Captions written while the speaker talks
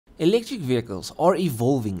Electric vehicles are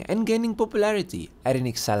evolving and gaining popularity at an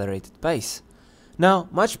accelerated pace. Now,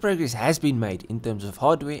 much progress has been made in terms of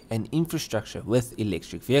hardware and infrastructure with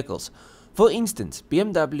electric vehicles. For instance,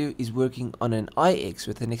 BMW is working on an iX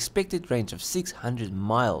with an expected range of 600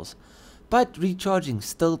 miles. But recharging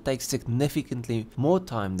still takes significantly more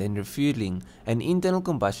time than refueling an internal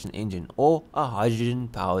combustion engine or a hydrogen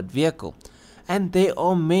powered vehicle. And there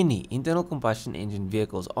are many internal combustion engine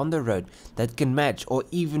vehicles on the road that can match or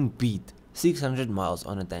even beat 600 miles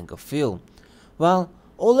on a tank of fuel. Well,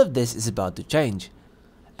 all of this is about to change.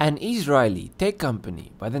 An Israeli tech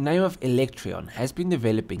company by the name of ElectReon has been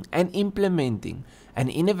developing and implementing an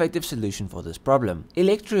innovative solution for this problem.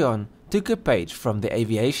 ElectReon took a page from the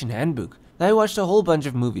aviation handbook. They watched a whole bunch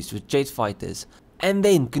of movies with jet fighters and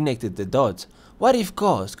then connected the dots. What if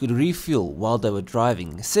cars could refuel while they were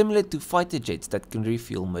driving, similar to fighter jets that can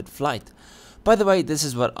refuel mid-flight? By the way, this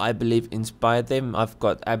is what I believe inspired them. I've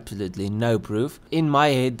got absolutely no proof. In my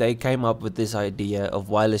head, they came up with this idea of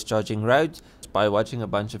wireless charging roads by watching a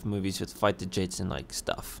bunch of movies with fighter jets and like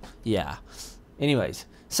stuff. Yeah. Anyways,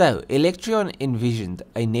 so ElectReon envisioned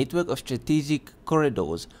a network of strategic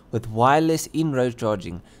corridors with wireless in-road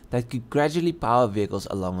charging that could gradually power vehicles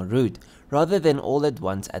along a route, rather than all at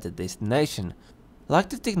once at a destination, like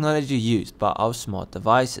the technology used by our smart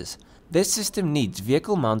devices. This system needs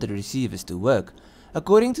vehicle-mounted receivers to work.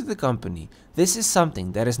 According to the company, this is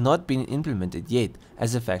something that has not been implemented yet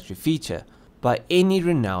as a factory feature by any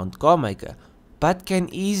renowned car maker, but can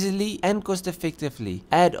easily and cost-effectively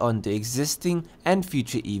add on to existing and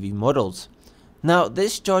future EV models. Now,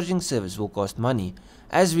 this charging service will cost money.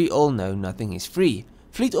 As we all know, nothing is free.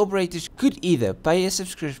 Fleet operators could either pay a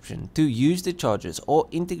subscription to use the chargers or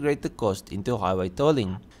integrate the cost into highway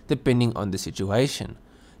tolling, depending on the situation.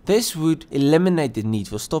 This would eliminate the need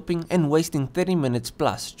for stopping and wasting 30 minutes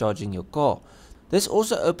plus charging your car. This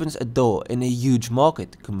also opens a door in a huge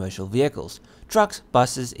market, commercial vehicles, trucks,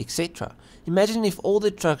 buses, etc. Imagine if all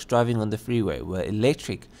the trucks driving on the freeway were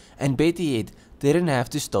electric and better yet didn't have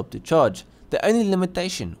to stop to charge. The only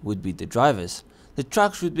limitation would be the drivers. The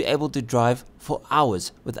trucks would be able to drive for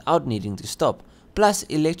hours without needing to stop. Plus,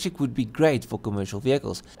 electric would be great for commercial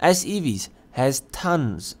vehicles, as EVs has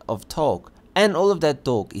tons of torque, and all of that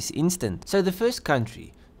torque is instant. So the first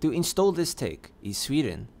country to install this tech is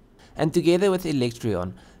Sweden. And together with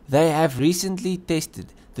ElectReon, they have recently tested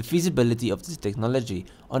the feasibility of this technology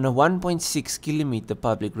on a 1.6 kilometer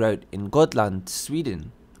public road in Gotland,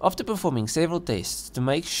 Sweden. After performing several tests to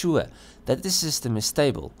make sure that the system is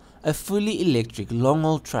stable, a fully electric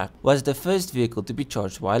long-haul truck was the first vehicle to be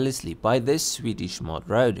charged wirelessly by this Swedish smart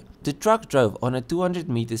road. The truck drove on a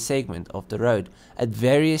 200-meter segment of the road at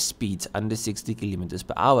various speeds under 60 km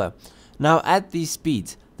per hour. Now at these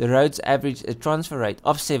speeds, the roads average a transfer rate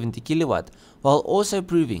of 70 kW, while also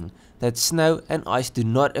proving that snow and ice do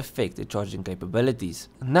not affect the charging capabilities.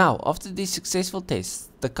 Now, after these successful tests,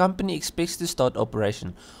 the company expects to start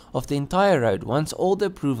operation of the entire road once all the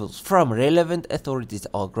approvals from relevant authorities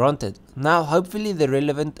are granted. Now, hopefully the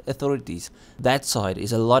relevant authorities, that side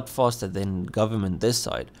is a lot faster than government this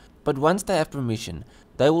side, but once they have permission,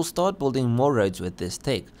 they will start building more roads with this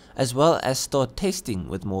tech, as well as start testing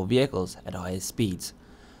with more vehicles at higher speeds.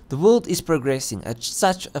 The world is progressing at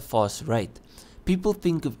such a fast rate. People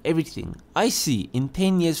think of everything. I see in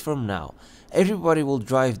 10 years from now, everybody will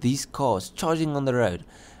drive these cars charging on the road,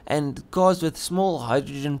 and cars with small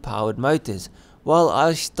hydrogen powered motors, while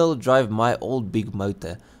I still drive my old big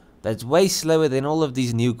motor that's way slower than all of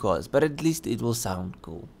these new cars, but at least it will sound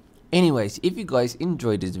cool. Anyways, if you guys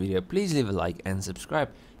enjoyed this video, please leave a like and subscribe.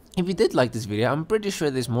 If you did like this video, I'm pretty sure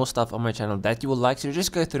there's more stuff on my channel that you will like, so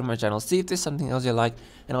just go through my channel, see if there's something else you like,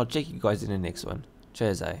 and I'll check you guys in the next one.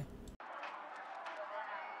 Cheers, eh?